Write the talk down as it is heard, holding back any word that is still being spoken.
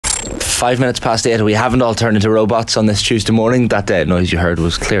8:05. We haven't all turned into robots on this Tuesday morning. That noise you heard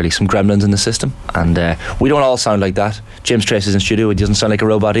was clearly some gremlins in the system, and we don't all sound like that. James Tracy is in studio. He doesn't sound like a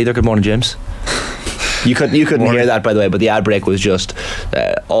robot either. Good morning, James. You couldn't hear that, by the way, but the ad break was just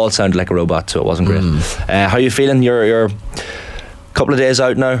all sounded like a robot, so it wasn't great. How are you feeling? You're a couple of days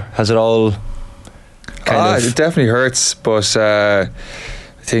out now. Has it all kind of... It definitely hurts, but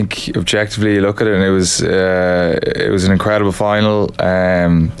I think objectively you look at it, and it was an incredible final.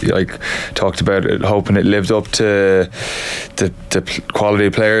 Like talked about it, hoping it lived up to the quality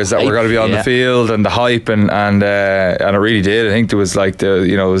of players that were going to be on the field and the hype, and it really did. I think there was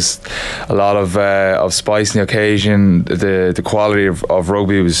it was a lot of spice in the occasion. The quality of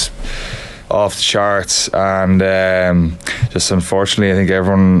rugby was off the charts, and just unfortunately I think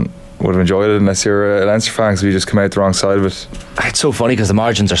everyone would have enjoyed it unless you're a Leinster fan, because we just come out the wrong side of it. It's so funny because the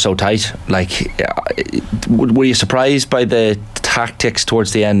margins are so tight. Like, were you surprised by the tactics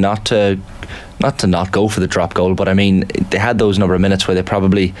towards the end not to go for the drop goal? But I mean, they had those number of minutes where they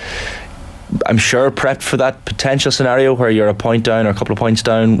probably, I'm sure, prepped for that potential scenario where you're a point down or a couple of points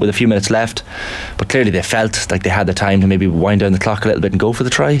down with a few minutes left, but clearly they felt like they had the time to maybe wind down the clock a little bit and go for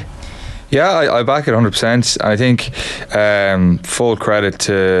the try. Yeah, I back it 100%. And I think full credit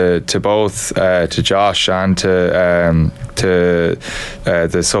to both to Josh and to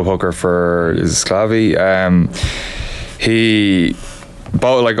the sub hooker for Sclavy.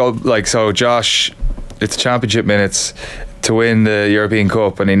 So Josh, it's championship minutes to win the European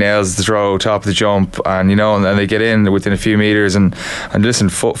Cup, and he nails the throw, top of the jump, and and they get in within a few metres, and listen,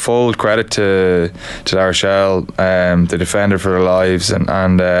 full credit to La Rochelle, the defender for their lives,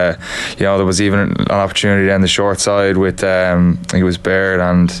 and there was even an opportunity down the short side with I think it was Baird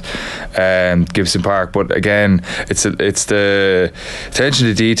and Gibson Park, but again it's the attention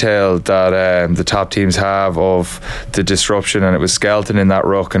to detail that the top teams have of the disruption, and it was Skelton in that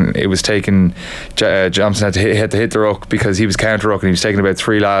ruck, and it was taken, Johnson had to hit the ruck because he was counter-rucking. He was taking about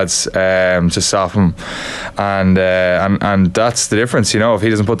 3 lads to stop him, and that's the difference. If he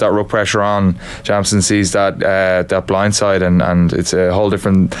doesn't put that ruck pressure on, Jamson sees that blind side, and it's a whole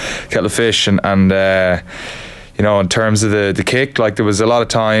different kettle of fish. And in terms of the kick, like, there was a lot of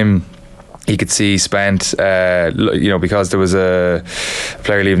time you could see spent, because there was a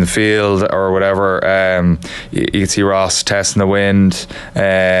player leaving the field or whatever. You could see Ross testing the wind,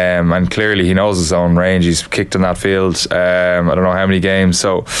 and clearly he knows his own range. He's kicked on that field I don't know how many games,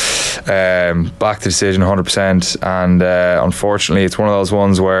 so back the decision 100%. And unfortunately it's one of those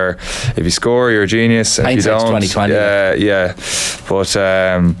ones where if you score, you're a genius, and if you don't, 2020. But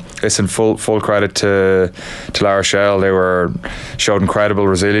listen, full credit to La Rochelle. They showed incredible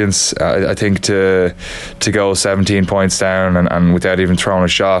resilience. I think to go 17 points down and without even throwing a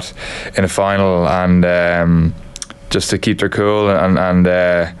shot in a final, and just to keep their cool, and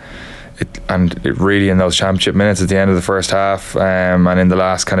it really, in those championship minutes at the end of the first half, and in the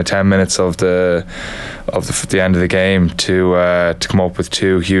last kind of 10 minutes of the end of the game, to come up with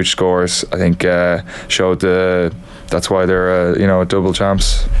 2 huge scores, I think showed that's why they're a double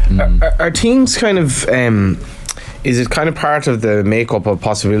champs. Are teams kind of is it kind of part of the makeup of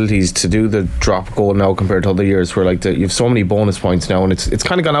possibilities to do the drop goal now compared to other years, where you have so many bonus points now, and it's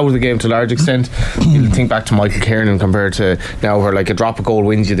kind of gone out of the game to a large extent? You think back to Michael Kiernan compared to now, where a drop of goal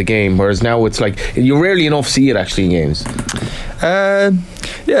wins you the game, whereas now it's you rarely enough see it actually in games.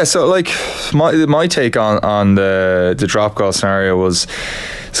 So my take on the drop goal scenario was,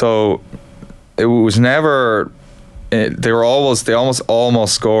 so it was never, they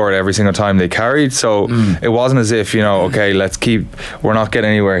almost scored every single time they carried, so it wasn't as if okay, we're not getting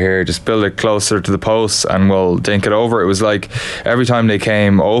anywhere here, just build it closer to the posts and we'll dink it over. It was like every time they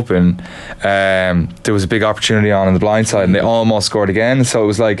came open, there was a big opportunity on the blind side, and they almost scored again. So it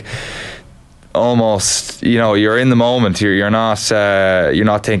was like, almost, you're in the moment. You're not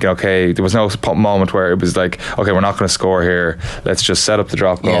thinking, okay, there was no moment where it was like, okay, we're not going to score here, let's just set up the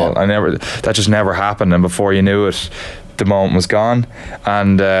drop goal. That just never happened, and before you knew it, the moment was gone.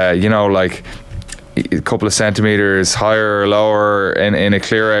 And a couple of centimetres higher or lower in a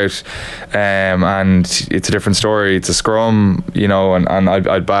clear out, and it's a different story. It's a scrum, and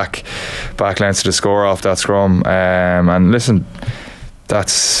I'd back Leinster to score off that scrum, and listen,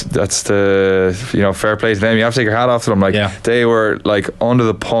 that's the fair play to them. You have to take your hat off to them. They were under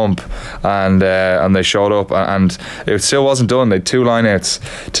the pump, and they showed up, and it still wasn't done. They had 2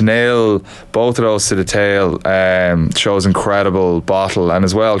 lineouts to nail both of those to the tail. Shows incredible bottle, and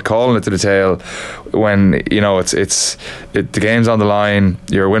as well calling it to the tail when the game's on the line.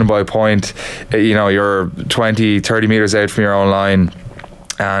 You're winning by a point. You're 20-30 metres out from your own line.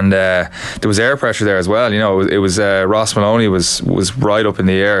 And there was air pressure there as well. You know, it was Ross Maloney was right up in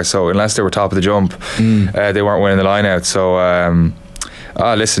the air. So unless they were top of the jump, they weren't winning the line out. So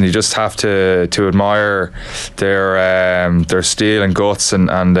listen, you just have to admire their steel and guts, and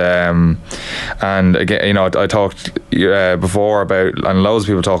again, you know, I talked before about, and loads of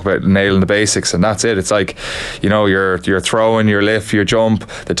people talk about nailing the basics, and that's it. It's like, you know, your throwing, your lift, your jump,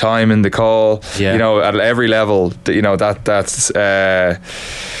 the timing, the call. You know, at every level, you know, that's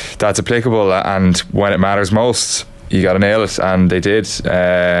applicable, and when it matters most, you got to nail it, and they did.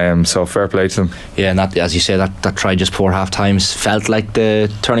 So fair play to them. Yeah, and that, as you say, that try just before half times felt like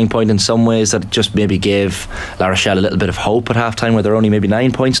the turning point in some ways. That just maybe gave La Rochelle a little bit of hope at half time, where they're only maybe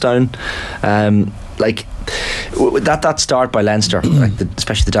 9 points down. Like that start by Leinster, like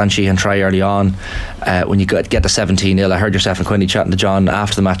especially the Dan Sheehan try early on, when you get to 17-0. I heard yourself and Quinny chatting to John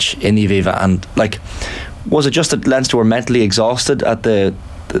after the match in the Aviva, and like, was it just that Leinster were mentally exhausted at the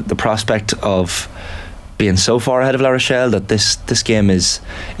prospect of being so far ahead of La Rochelle, that this game is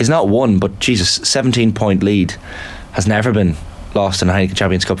not won, but Jesus, 17-point lead has never been lost in a Heineken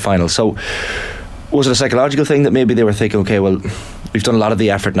Champions Cup final? So was it a psychological thing that maybe they were thinking, okay, well, we've done a lot of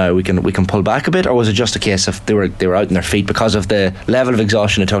the effort now, we can pull back a bit, or was it just a case of they were out on their feet because of the level of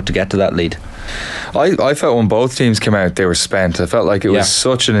exhaustion it took to get to that lead? I felt when both teams came out, they were spent. I felt like it was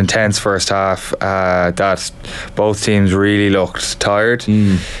such an intense first half that both teams really looked tired.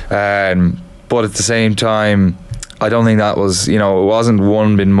 But at the same time, I don't think that was, you know, it wasn't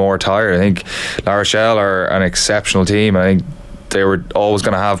one been more tired. I think La Rochelle are an exceptional team. I think they were always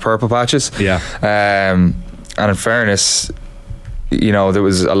going to have purple patches. And in fairness, you know, there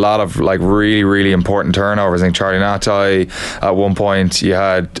was a lot of like really, really important turnovers. I think Charlie Natai at one point, you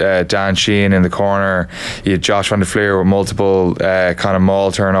had Dan Sheehan in the corner, you had Josh van der Fleer with multiple kind of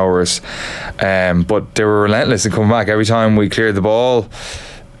maul turnovers, but they were relentless in coming back. Every time we cleared the ball,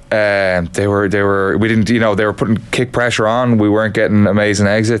 they were putting kick pressure on. We weren't getting amazing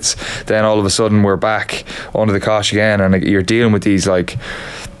exits. Then all of a sudden we're back under the cosh again, and you're dealing with these like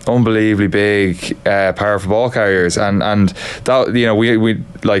unbelievably big, powerful ball carriers, and that, you know, we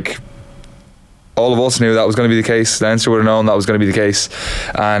like, all of us knew that was going to be the case. Leinster would have known that was going to be the case,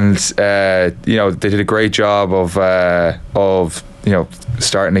 and you know, they did a great job of you know,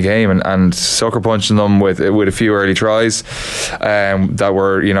 starting the game and sucker punching them with a few early tries that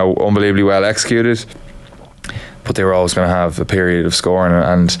were, you know, unbelievably well executed. But they were always going to have a period of scoring,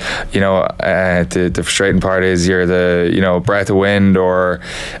 and you know, the frustrating part is you're the, you know, breath of wind, or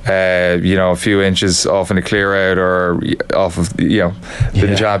you know, a few inches off in a clear out, or off of, you know,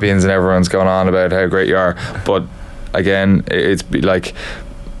 the champions, and everyone's going on about how great you are. But again, it's like,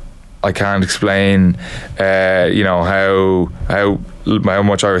 I can't explain, you know, how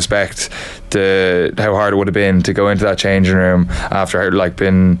much I respect how hard it would have been to go into that changing room after like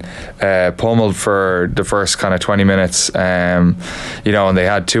been pummeled for the first kind of 20 minutes, you know, and they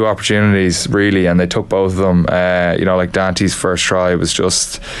had two opportunities really, and they took both of them. You know, like Dante's first try was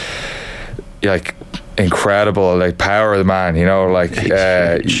just like incredible, like power of the man, you know, like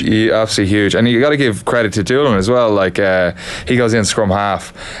he absolutely huge. And you got to give credit to Doolan as well. Like he goes in scrum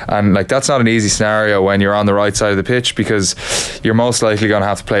half, and like that's not an easy scenario when you're on the right side of the pitch, because you're most likely going to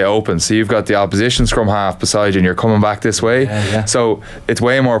have to play open, so you've got the opposition scrum half beside you and you're coming back this way. So it's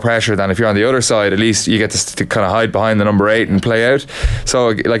way more pressure than if you're on the other side. At least you get to kind of hide behind the number 8 and play out.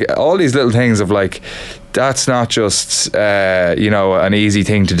 So like all these little things of like, that's not just you know, an easy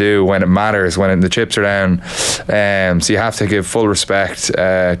thing to do when it matters, when the chips are down. So you have to give full respect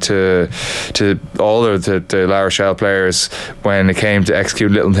to all of the La Rochelle players when it came to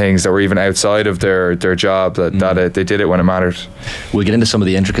execute little things that were even outside of their job, that they did it when it mattered. We'll get into some of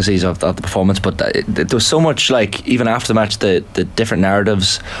the intricacies of the performance, but there was so much, like, even after the match, the different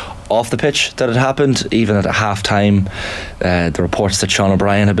narratives off the pitch that had happened. Even at half time, the reports that Sean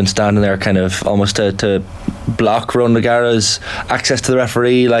O'Brien had been standing there kind of almost to block Ronan O'Gara's access to the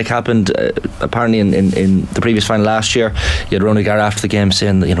referee, like happened apparently in the previous final last year. You had Ronan O'Gara after the game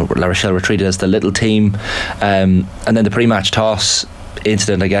saying that, you know, La Rochelle were treated as the little team, and then the pre-match toss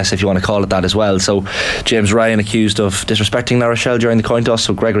incident, I guess, if you want to call it that, as well. So James Ryan accused of disrespecting La Rochelle during the coin toss.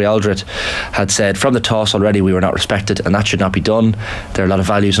 So Gregory Aldred had said from the toss already we were not respected, and that should not be done. There are a lot of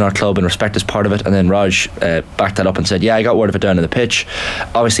values in our club and respect is part of it. And then Raj backed that up and said, yeah, I got word of it down in the pitch.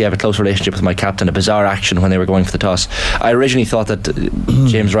 Obviously I have a close relationship with my captain. A bizarre action when they were going for the toss. I originally thought that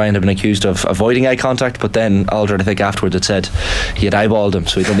James Ryan had been accused of avoiding eye contact, but then Aldred, I think afterwards, had said he had eyeballed him,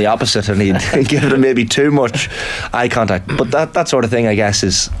 so he'd done the opposite and he'd given him maybe too much eye contact. But that sort of thing, I guess,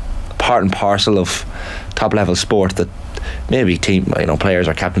 is part and parcel of top level sport, that maybe players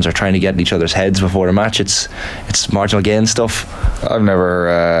or captains are trying to get in each other's heads before a match. It's marginal gain stuff. I've never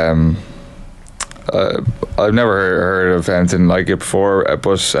heard of anything like it before, but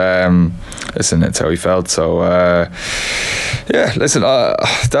listen, it's how he felt. So yeah, listen,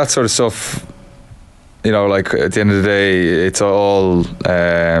 that sort of stuff, like at the end of the day, it's all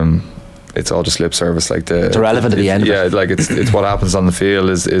just lip service. Like it's irrelevant at the end. Yeah, like it's what happens on the field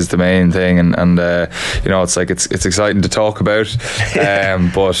is the main thing, and it's like it's exciting to talk about,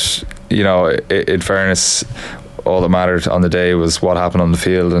 but in fairness, all that mattered on the day was what happened on the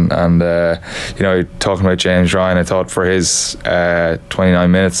field, and talking about James Ryan, I thought for his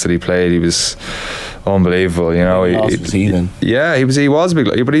 29 minutes that he played, he was unbelievable. He was big,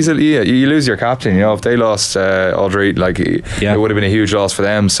 but you lose your captain. If they lost Aldred, it would have been a huge loss for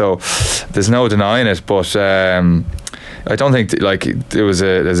them. So there's no denying it, but I don't think it was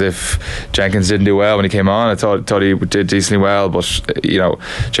as if Jenkins didn't do well when he came on. I thought he did decently well, but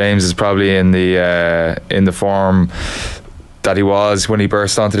James is probably in the form that he was when he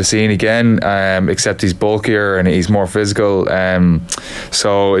burst onto the scene again, except he's bulkier and he's more physical,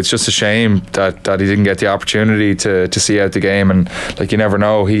 so it's just a shame that he didn't get the opportunity to see out the game. And you never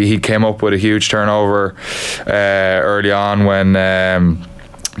know, he came up with a huge turnover early on when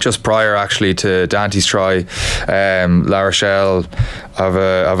just prior actually to Dante's try, La Rochelle have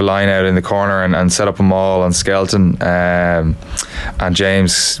a line out in the corner and set up a maul on Skelton, and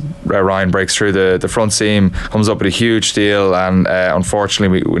James Ryan breaks through the front seam, comes up with a huge steal, and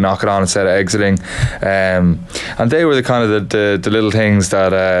unfortunately we knock it on instead of exiting, and they were the kind of the little things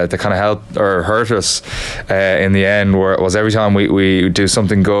that kind of helped or hurt us in the end, where it was every time we do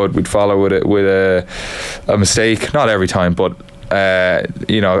something good, we'd follow with a mistake. Not every time, but at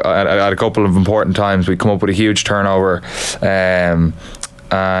a couple of important times we'd come up with a huge turnover, and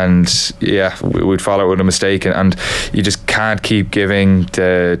we'd follow it with a mistake, and you just can't keep giving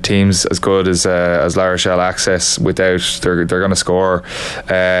the teams as good as La Rochelle access without they're going to score.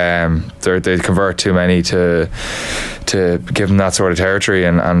 They convert too many to give them that sort of territory,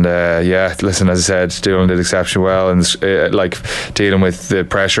 and listen, as I said, Doolan did exceptionally well, and dealing with the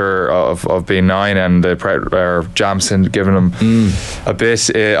pressure of being 9 and Jamson giving them a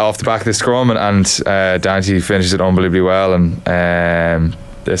bit off the back of the scrum, and Dante finishes it unbelievably well, and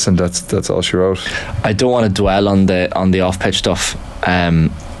listen, that's all she wrote. I don't want to dwell on the off-pitch stuff,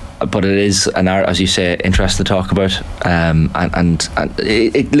 but it is as you say, interesting to talk about, and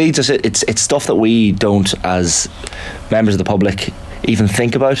it leads us. It's stuff that we don't, as members of the public, even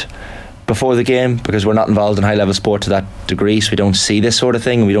think about before the game, because we're not involved in high level sport to that degree, so we don't see this sort of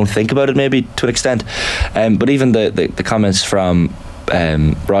thing and we don't think about it maybe to an extent. But even the comments from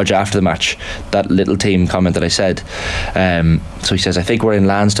Roger after the match, that little team comment that I said, so he says, I think we're in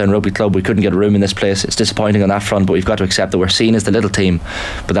Leinster Rugby Club, we couldn't get a room in this place. It's disappointing on that front, but we've got to accept that we're seen as the little team,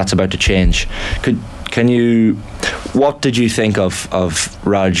 but that's about to change. What did you think of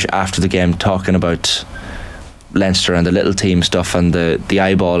Rog after the game, talking about Leinster and the little team stuff and the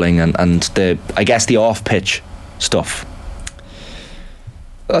eyeballing and the, I guess, the off pitch stuff?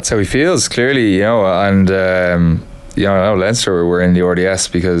 That's how he feels, clearly, and Leinster were in the RDS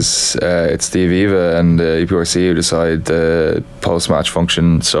because it's the Aviva and the EPRC who decide the post-match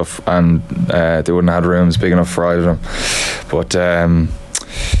function stuff, and they wouldn't have had rooms big enough for either of them. But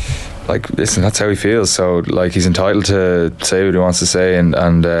listen, that's how he feels. So he's entitled to say what he wants to say,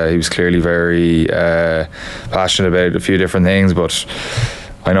 and he was clearly very passionate about a few different things. But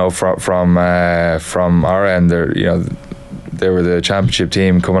I know from our end, they were the championship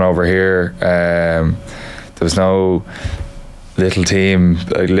team coming over here. There was no little team.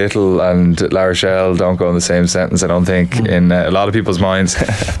 Little and La Rochelle don't go in the same sentence, I don't think, in a lot of people's minds.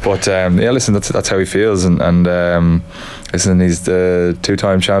 But listen, that's how he feels, and listen, he's the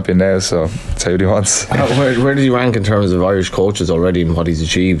 2-time champion now, so that's how he wants. Where did he rank in terms of Irish coaches already and what he's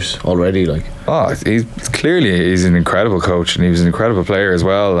achieved already? He's an incredible coach, and he was an incredible player as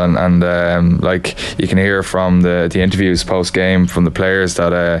well, and you can hear from the interviews post game from the players that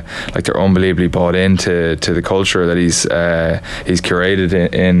they're unbelievably bought into the culture that he's curated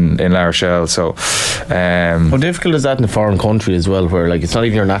in La Rochelle. So how difficult is that in a foreign country as well, where it's not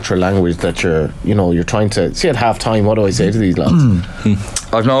even your natural language that you're trying to see at half time? What do I say to these lads?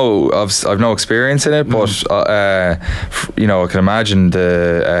 I've no experience in it, but I can imagine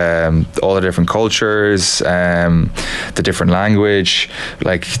all the different cultures, the different language,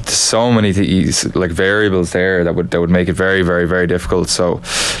 so many variables there that would make it very, very, very difficult. So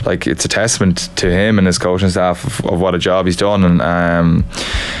it's a testament to him and his coaching staff of what a job he's done, and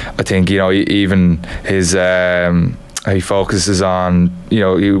I think even his he focuses on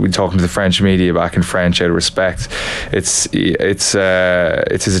he was talking to the French media back in French out of respect. It's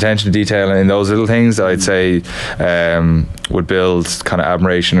his attention to detail in those little things that I'd say would build kind of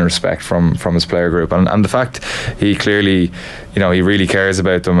admiration and respect from his player group, and the fact he clearly, he really cares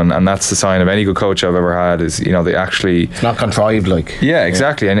about them, and that's the sign of any good coach I've ever had, is they actually, it's not contrived, like. Yeah,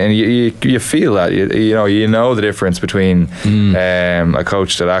 exactly. And you feel that you know the difference between a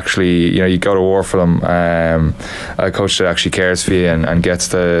coach that actually you go to war for them, a coach that actually cares for you and gets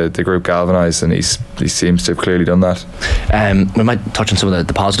the group galvanised, and he seems to have clearly done that. We might touch on some of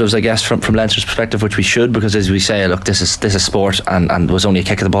the positives, I guess, from Leinster's perspective, which we should, because as we say, look, this is sport, and there was only a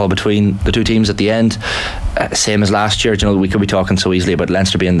kick of the ball between the two teams at the end, same as last year. We could be talking so easily about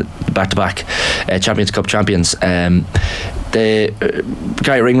Leinster being the back-to-back Champions Cup champions. The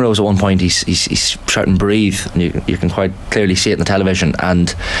guy at Ringrose at one point, he's shouting "breathe," and you can quite clearly see it on the television.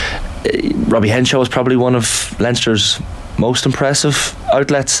 And Robbie Henshaw was probably one of Leinster's most impressive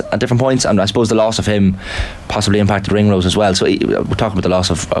outlets at different points, and I suppose the loss of him possibly impacted Ringrose as well. So we're talking about the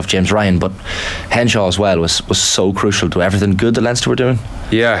loss of James Ryan, but Henshaw as well was so crucial to everything good that Leinster were doing.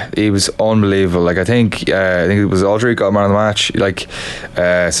 Yeah, he was unbelievable. Like I think it was Aldridge got man of the match. Like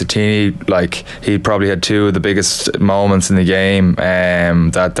Satini, like he probably had two of the biggest moments in the game.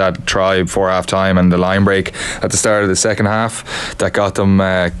 That try before half time and the line break at the start of the second half that got them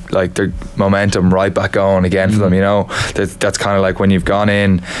like their momentum right back going again for them. That's kind of like when you've gone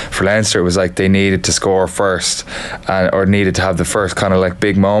in for Leinster, it was like they needed to score first, or needed to have the first kind of like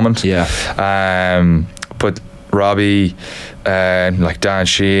big moment. Yeah. But Robbie, like Dan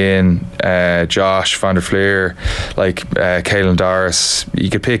Sheehan, Josh van der Fleer, like Caelan Doris, you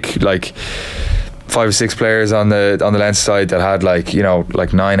could pick like 5 or 6 players on the Leinster side that had like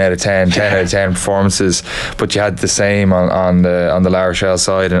 9 out of 10, 10 out of 10 performances, but you had the same on the La Rochelle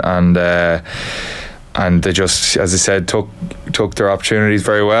side, and they just, as I said, took their opportunities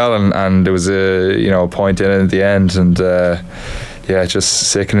very well, and there was a point in it at the end, and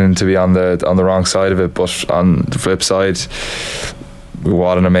just sickening to be on the wrong side of it. But on the flip side,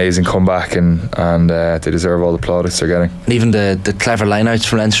 what an amazing comeback, and they deserve all the plaudits they're getting. And even the clever lineouts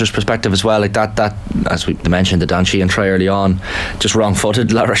from Leinster's perspective as well, like that as we mentioned, the Dan Sheehan try early on, just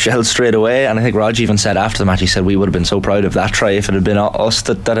wrong-footed La Rochelle straight away. And I think Rog even said after the match, he said we would have been so proud of that try if it had been us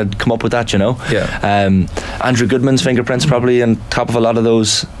that had come up with that. Yeah. Andrew Goodman's fingerprints probably on top of a lot of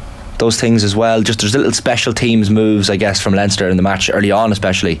those things as well. Just there's little special teams moves, I guess, from Leinster in the match early on,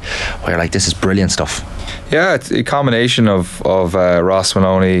 especially, where like this is brilliant stuff. Yeah, it's a combination of Ross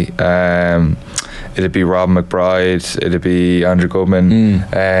Maloney, it'd be Rob McBride, it'd be Andrew Goodman.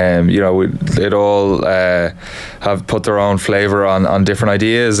 They'd all have put their own flavour on different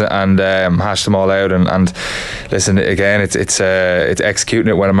ideas and hash them all out. And listen, again, it's executing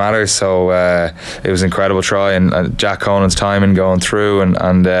it when it matters. So it was an incredible try, and Jack Conan's timing going through,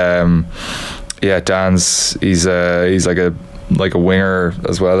 and Dan's he's like a winger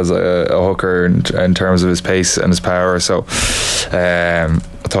as well as a hooker in terms of his pace and his power. So I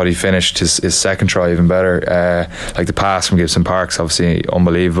thought he finished his second try even better. Like the pass from Gibson Park's obviously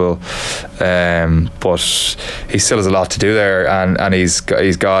unbelievable, but he still has a lot to do there, and he's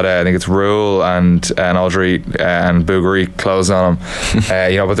got I think it's Rule and Aldry and Bouguerie closing on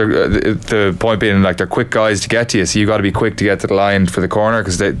him. But the point being, like, they're quick guys to get to you, so you got to be quick to get to the line for the corner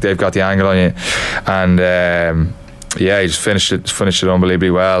because they've got the angle on you, and he just finished it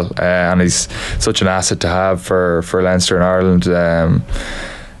unbelievably well, and he's such an asset to have for Leinster and Ireland.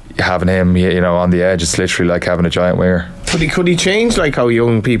 Having him, on the edge, it's literally like having a giant winger. Could he change like how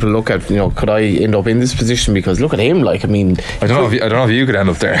young people look at? Could I end up in this position? Because look at him. Like, I mean, I don't know if you could end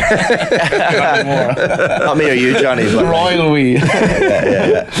up there. Not me or you, Johnny. The royal we.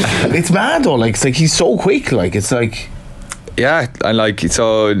 Yeah. It's mad though. Like, it's like he's so quick. Like, it's like. Yeah, and like,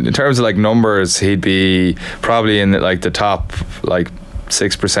 so in terms of like numbers, he'd be probably in the top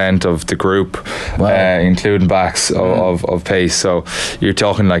 6% of the group. Wow. Including backs of pace. So you're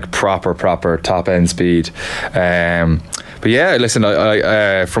talking like proper top end speed. But yeah, listen,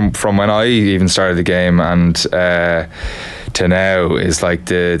 I from when I even started the game and to now is like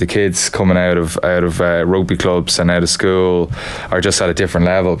the kids coming out of rugby clubs and out of school are just at a different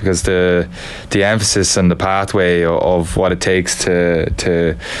level, because the emphasis and the pathway of what it takes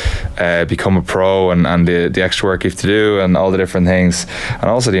to become a pro and the extra work you have to do and all the different things, and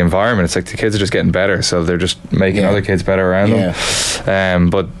also the environment. It's like the kids are just getting better, so they're just making other kids better around them.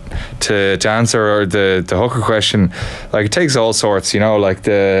 But to answer the hooker question, like, it takes all sorts, like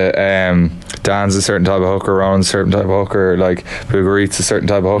the Dan's a certain type of hooker, Ron's a certain type of hooker, like Bouguere's a certain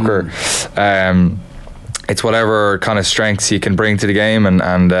type of hooker. It's whatever kind of strengths you can bring to the game,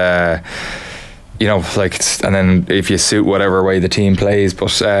 and you know, like, and then if you suit whatever way the team plays,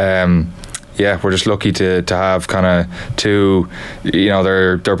 but yeah, we're just lucky to have kind of two. You know,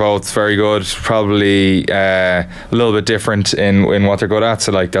 they're both very good. Probably a little bit different in what they're good at.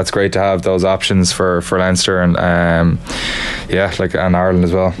 So like that's great to have those options for Leinster and yeah, like and Ireland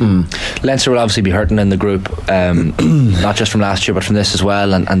as well. Leinster will obviously be hurting in the group, not just from last year but from this as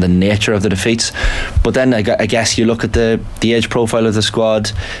well, and the nature of the defeats. But then I guess you look at the age profile of the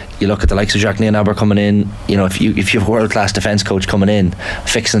squad. You look at the likes of Jacques Nienaber coming in. You know, if you have a world class defence coach coming in,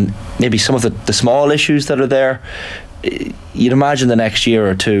 fixing maybe some of the small issues that are there, you'd imagine the next year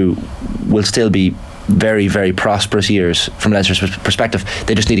or two will still be very, very prosperous years from Leinster's perspective.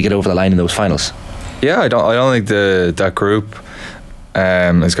 They just need to get over the line in those finals. Yeah, I don't think that group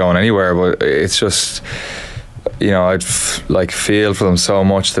is going anywhere, but it's just, you know, I'd feel for them so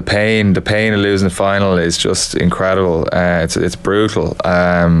much. The pain of losing the final is just incredible. It's brutal,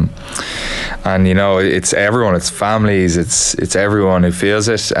 and you know, it's everyone, it's families, it's everyone who feels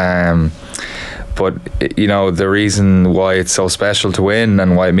it. But you know, the reason why it's so special to win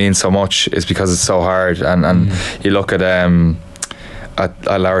and why it means so much is because it's so hard. And you look at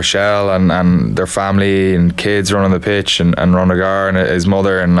La Rochelle and their family and kids running the pitch, and Ron Agar and his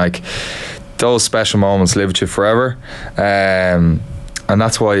mother, and like, those special moments live with you forever, and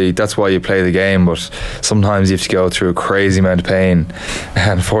that's why you play the game. But sometimes you have to go through a crazy amount of pain.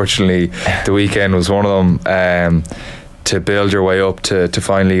 Unfortunately, the weekend was one of them, to build your way up to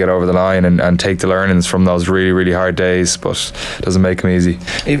finally get over the line and take the learnings from those really, really hard days. But it doesn't make them easy.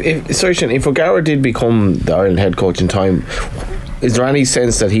 If O'Gara did become the Ireland head coach in time, is there any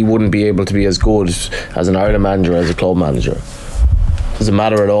sense that he wouldn't be able to be as good as an Ireland manager as a club manager? Does it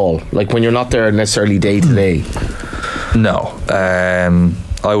matter at all? Like, when you're not there necessarily day to day? No,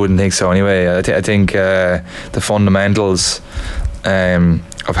 I wouldn't think so anyway. I think the fundamentals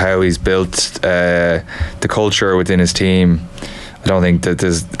of how he's built the culture within his team, I don't think that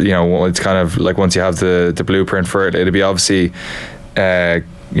there's, you know, it's kind of like once you have the blueprint for it, it'll be obviously,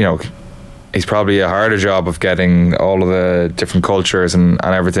 you know, he's probably a harder job of getting all of the different cultures and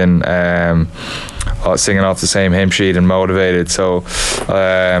everything singing off the same hymn sheet and motivated. So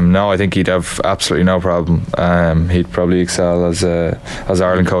no, I think he'd have absolutely no problem. He'd probably excel as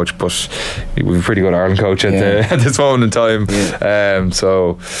Ireland coach, but we've a pretty good Ireland coach at this moment in time.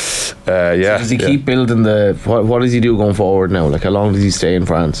 So does he keep building what does he do going forward now? Like, how long does he stay in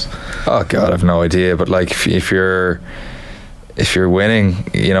France? Oh God, I've no idea, but like, if you're winning,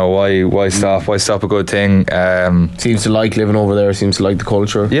 you know, why stop a good thing? Seems to like living over there, seems to like the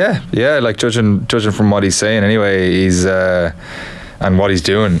culture. Yeah, like judging from what he's saying anyway, he's and what he's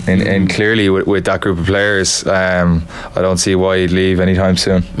doing, and clearly with that group of players, I don't see why he'd leave anytime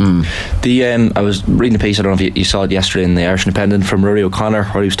soon. I was reading a piece, I don't know if you saw it yesterday in the Irish Independent, from Rory O'Connor,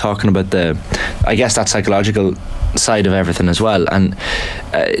 where he was talking about I guess that psychological side of everything as well. And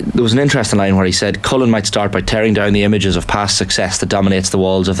there was an interesting line where he said Cullen might start by tearing down the images of past success that dominates the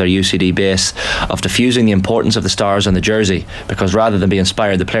walls of their UCD base, of diffusing the importance of the stars on the jersey, because rather than be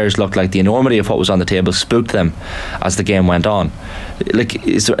inspired, the players looked like the enormity of what was on the table spooked them as the game went on. Like,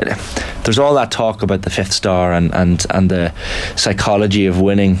 there's all that talk about the fifth star and the psychology of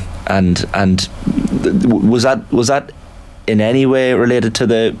winning, and was that in any way related to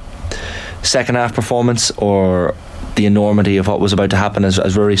the second half performance, or the enormity of what was about to happen,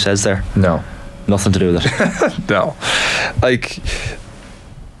 as Rory says there? No, nothing to do with it. No, like,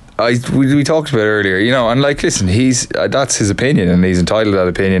 we talked about it earlier, you know, and like, listen, he's that's his opinion and he's entitled to that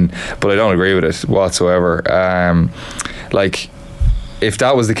opinion, but I don't agree with it whatsoever. Like, if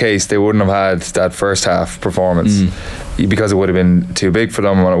that was the case, they wouldn't have had that first half performance, because it would have been too big for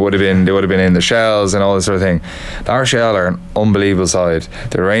them, and they would have been in the shells and all this sort of thing. La Rochelle are an unbelievable side.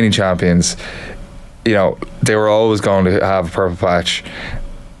 They're reigning champions. You know, they were always going to have a purple patch,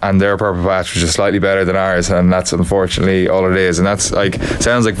 and their purple patch was just slightly better than ours, and that's unfortunately all it is. And that's, like,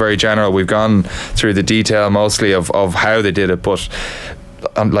 sounds like very general. We've gone through the detail mostly of how they did it, but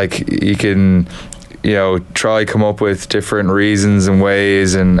like, you can, you know, try come up with different reasons and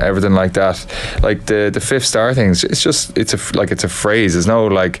ways and everything like that. Like the fifth star things, it's a phrase. There's no,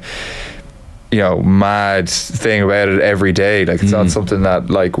 like, you know, mad thing about it every day. Like, it's not something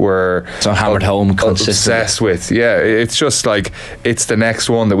that, like, it's not hammered home consistently, obsessed with. Yeah, it's just like, it's the next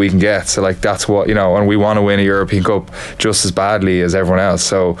one that we can get. So, like, that's what, you know, and we want to win a European Cup just as badly as everyone else.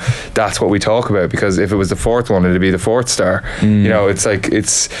 So that's what we talk about, because if it was the fourth one, it'd be the fourth star. You know, it's like,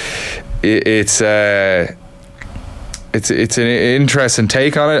 it's it's an interesting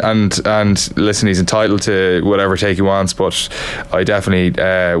take on it, and listen, he's entitled to whatever take he wants, but I definitely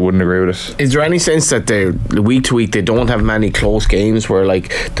wouldn't agree with it. Is there any sense that they're week to week they don't have many close games where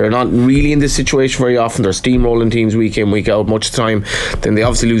like they're not really in this situation very often? They're steamrolling teams week in week out much of the time. Then they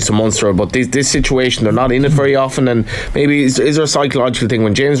obviously lose to Munster, but this situation they're not in it very often. And maybe is there a psychological thing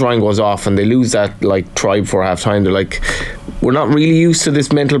when James Ryan goes off and they lose that like try before half time? They're like, we're not really used to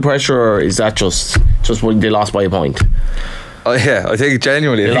this mental pressure, or is that just when they lost by a point? Yeah, I think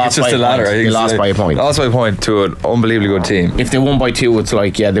genuinely, I think it's just the latter. I think they lost by a point. Lost by a point to an unbelievably good team. If they won by 2, it's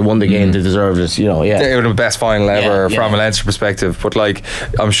like, yeah, they won the game, they deserved it, you know. Yeah, they were the best final ever from a Leinster perspective. But like,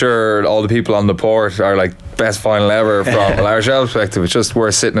 I'm sure all the people on the port are like, best final ever from a Rochelle perspective. It's just we're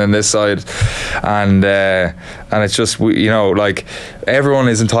sitting on this side, and it's just you know, like, everyone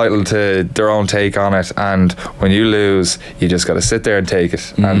is entitled to their own take on it, and when you lose, you just got to sit there and take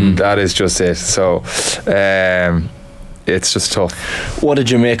it, and that is just it. So it's just tough. What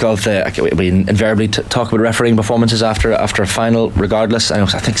did you make of we invariably talk about refereeing performances after a final regardless? I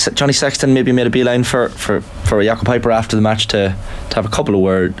think Johnny Sexton maybe made a beeline for Jakob Piper after the match to have a couple of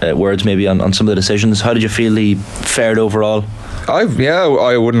words maybe on some of the decisions. How did you feel he fared overall? I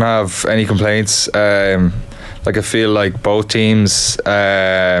wouldn't have any complaints. Like, I feel like both teams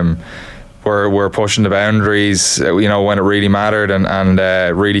were pushing the boundaries, you know, when it really mattered, and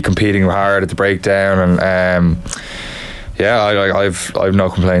really competing hard at the breakdown, and I've no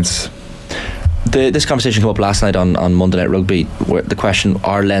complaints. This conversation came up last night on Monday Night Rugby, where the question,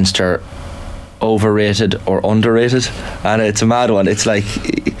 are Leinster overrated or underrated? And it's a mad one. It's like,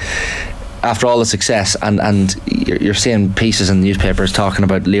 after all the success, and you're seeing pieces in newspapers talking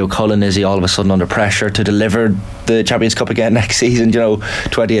about Leo Cullen, is he all of a sudden under pressure to deliver the Champions Cup again next season? You know,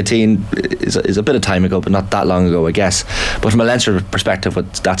 2018 is a bit of time ago, but not that long ago, I guess. But from a Leinster perspective,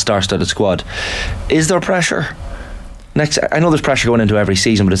 with that star-studded squad, is there pressure? Next, I know there's pressure going into every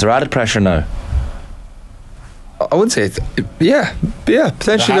season, but is there added pressure now? I wouldn't say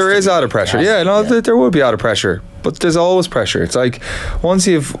potentially there is added pressure. There will be added pressure, but there's always pressure. It's like once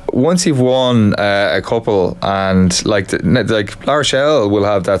you've won a couple, and like La Rochelle will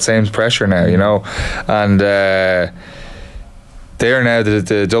have that same pressure now, you know, and they're now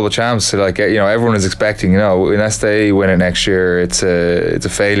the double champs. So, like, you know, everyone is expecting, you know, unless they win it next year, it's a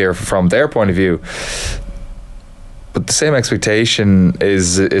failure from their point of view. But the same expectation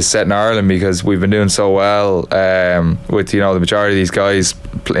is set in Ireland, because we've been doing so well with, you know, the majority of these guys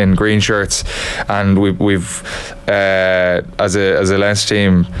in green shirts, and we've as a Leinster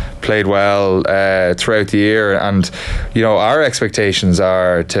team played well throughout the year, and, you know, our expectations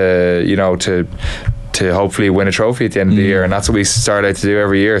are to hopefully win a trophy at the end of the year, and that's what we start out to do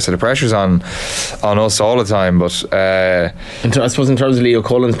every year. So the pressure's on us all the time. But I suppose in terms of Leo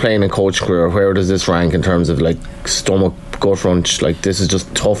Cullen's playing and coach career, where does this rank in terms of like stomach, gut crunch? Like, this is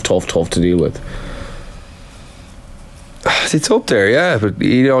just tough to deal with. It's up there, yeah. But,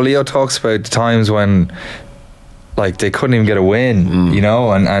 you know, Leo talks about times when, like, they couldn't even get a win, you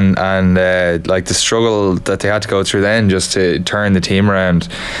know, and like the struggle that they had to go through then just to turn the team around,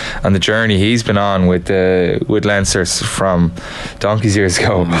 and the journey he's been on with Leinster from donkey's years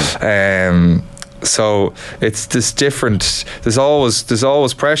ago. So it's this different. There's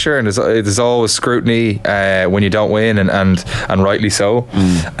always pressure, and there's always scrutiny when you don't win, and rightly so.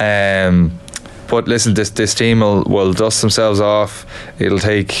 But listen, this team will dust themselves off. It'll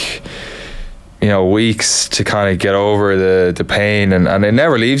take, you know, weeks to kind of get over the pain, and it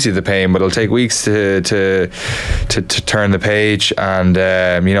never leaves you, the pain, but it'll take weeks to turn the page, and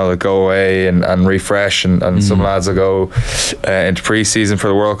you know, go away and refresh, and some lads will go into pre-season for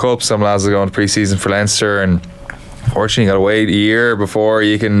the World Cup, some lads will go into pre-season for Leinster, and fortunately you got to wait a year before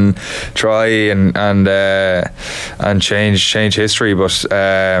you can try and change history. But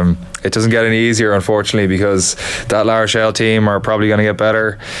it doesn't get any easier, unfortunately, because that La Rochelle team are probably going to get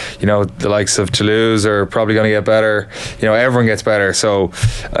better. You know, the likes of Toulouse are probably going to get better. You know, everyone gets better. So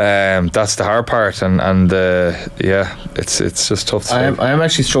that's the hard part, and it's just tough to say. I am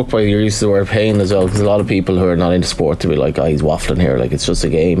actually struck by your use of the word pain as well, because a lot of people who are not into sport to be like, oh, he's waffling here, like it's just a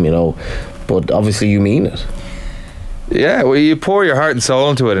game, you know. But obviously you mean it. Yeah, well, you pour your heart and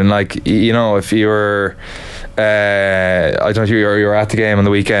soul into it, and, like, you know, if you were I don't know if you're at the game on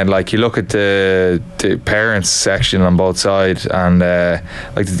the weekend, like, you look at the parents section on both sides, and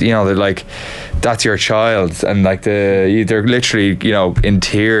like, you know, they're like, that's your child, and like they're literally, you know, in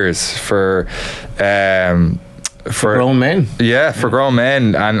tears for For grown men. Yeah, for grown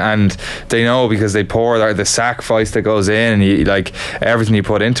men, and they know because they pour the sacrifice that goes in, and you, like everything you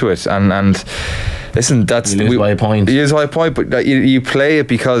put into it, and listen, that's you lose by a point. You lose by a point, but you play it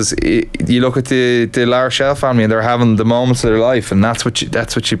because you look at the La Rochelle family and they're having the moments of their life, and that's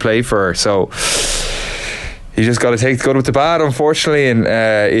what you play for. So you just got to take the good with the bad, unfortunately, and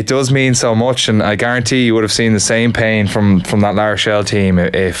it does mean so much. And I guarantee you would have seen the same pain from that La Rochelle team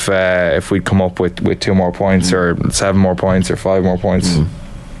if we'd come up with 2 more points or 7 more points or 5 more points.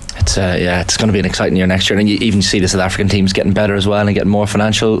 It's it's going to be an exciting year next year, and you even see the South African teams getting better as well and getting more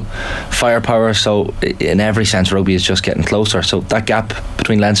financial firepower. So in every sense, rugby is just getting closer. So that gap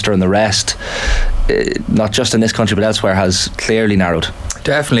between Leinster and the rest, not just in this country but elsewhere, has clearly narrowed.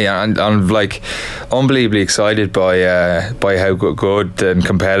 Definitely, and I'm like unbelievably excited by how good and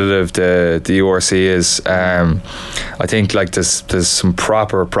competitive the URC is. I think like there's some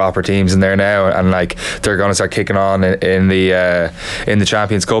proper teams in there now, and like they're going to start kicking on in the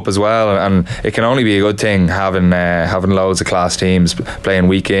Champions Cup as well, and it can only be a good thing having loads of class teams playing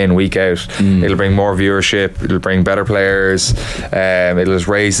week in, week out. It'll bring more viewership, it'll bring better players, it'll just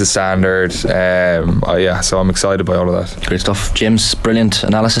raise the standard. So I'm excited by all of that. Great stuff, James. Brilliant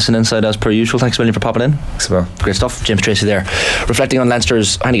analysis and insight as per usual. Thanks a million for popping in. Thanks, well. Great stuff. James Tracy there, reflecting on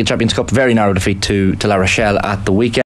Leinster's Heineken Champions Cup very narrow defeat to La Rochelle at the weekend.